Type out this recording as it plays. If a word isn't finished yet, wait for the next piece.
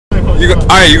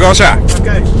Alright, you gonna try.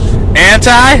 Okay.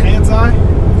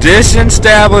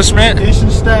 Anti-Disestablishment.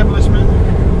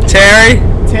 Terry.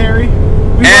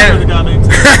 We And the guy names.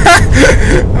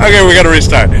 okay, we gotta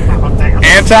restart.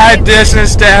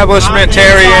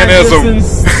 Anti-Disestablishmentarianism.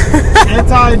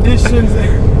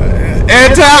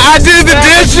 I do the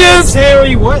dishes.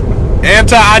 Terry, what?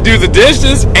 I do the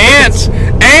dishes.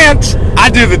 I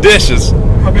do the dishes.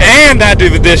 Okay. And I do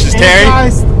the dishes, Terry.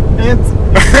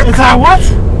 Anti what?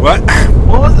 What?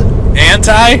 What was it?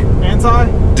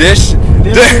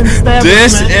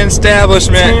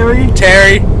 Disestablishment.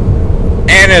 Terry.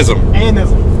 Anism.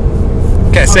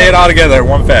 Okay, say it all together at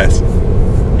one fast.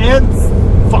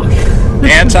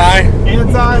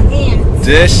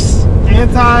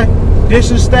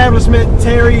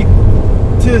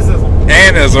 Anti-disestablishmentarianism.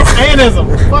 Anism.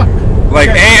 Fuck. Like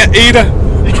ant eater.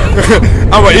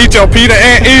 I'm gonna eat your Peter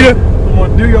ant eater. I'm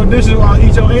gonna do your dishes while I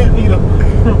eat your ant eater.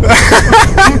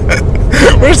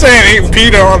 We're saying eating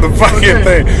Peter on the fucking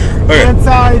thing. Okay.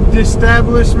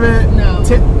 Anti-disestablishment. No.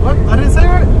 What? I didn't say it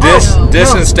right?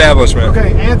 Disestablishment.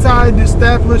 Okay,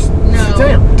 anti-disestablishment. No.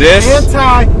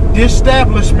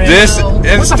 Anti-disestablishment.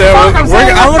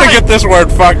 I want to get this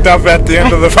word fucked up at the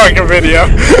end of the fucking video.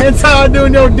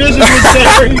 Anti-doing your dishes with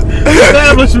Terry.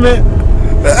 Establishment.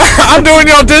 I'm doing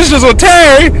your dishes with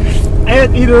Terry.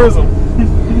 Ant-eaterism.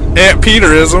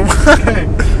 Ant-Peterism. Okay.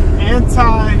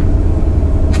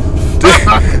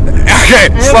 Okay,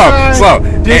 slow.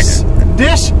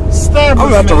 Dish-establishment. I'm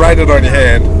about to write it on your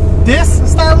hand.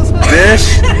 Dis-establishment?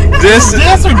 Dish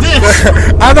or dish?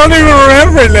 I don't even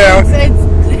remember it now.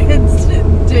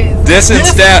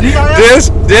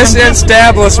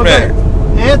 Disestablishment. Okay.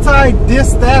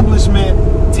 Anti-disestablishment.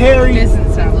 Terry.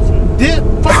 Disestablishment.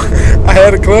 I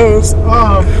had it close.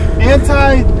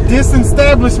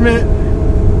 Anti-disestablishment.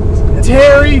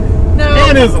 Terry.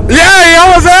 Anism. Yeah, he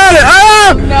almost had it.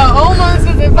 Ah! No, almost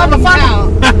doesn't fucking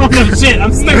count. Shit, I'm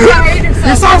stupid.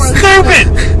 You're so stupid.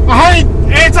 I hate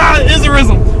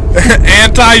anti-iserism.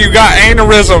 You got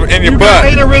aneurysm in your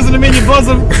butt. You got aneurysm in your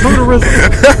bosom. Booterism.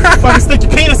 Fucking stick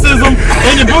your penisism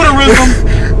in your booterism.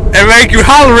 And make you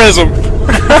hollerism.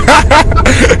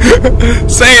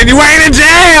 Saying you ain't in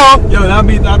jail. Yo, that'd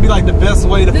be like the best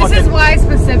way to This fucking... is why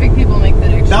specific people make the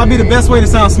dictionary. That'd be the best way to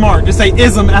sound smart. Just say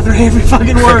ism after every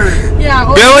fucking word. Yeah,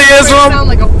 or Billyism. sound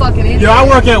like a fucking idiot. Yo, I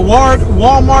work at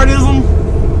Walmartism.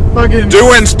 Fucking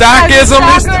doing stockism.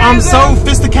 I'm so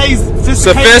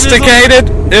sophisticated-ism.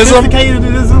 Sophisticatedism.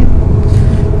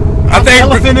 I think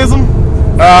elephantism.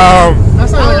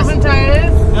 That's not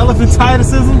elephantitis.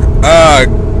 Elephantitism.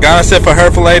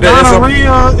 Gonosyphiherphilatism.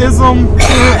 Gonorrhea-ism.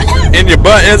 In your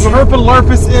butt-ism.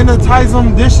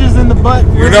 Herpilurpus-initism. Dishes in the butt.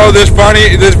 You know this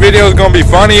video is gonna be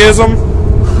funny-ism?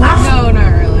 No,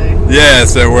 not really.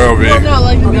 Yes, it will be. Well, no,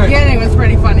 like the beginning was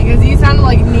pretty funny because you sounded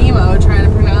like Nemo trying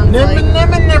to pronounce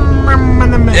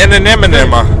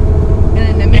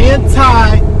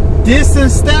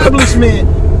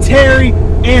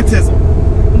Anti-disestablishmentarianism.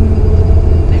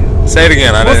 Say it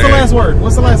again. What's the last word?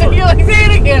 You're like, say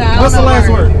it again. What's the last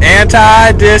word?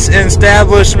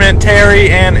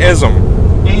 Anti-disestablishmentarianism.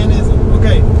 Anism.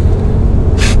 Okay.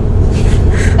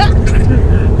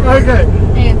 Okay.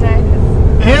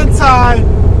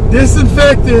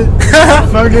 Anti-disinfected.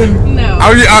 Fucking. No.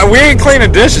 We ain't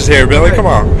cleaning dishes here, Billy. Come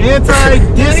on.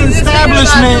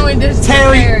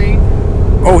 Anti-disestablishmentary.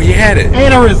 Oh, he had it.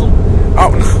 Aneurysm.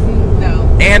 Oh. No.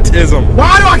 Antism.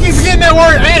 Why do I keep forgetting that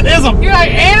word? Antism. You're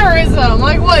like aneurysm.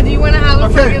 Like what? Do you want to have a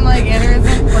freaking like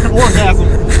aneurysm? Like an orgasm.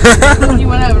 You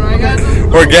want to have an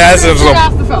orgasm? Orgasm. Turn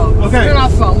off the phone. Okay. Turn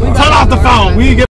off the phone. Turn off the phone. We get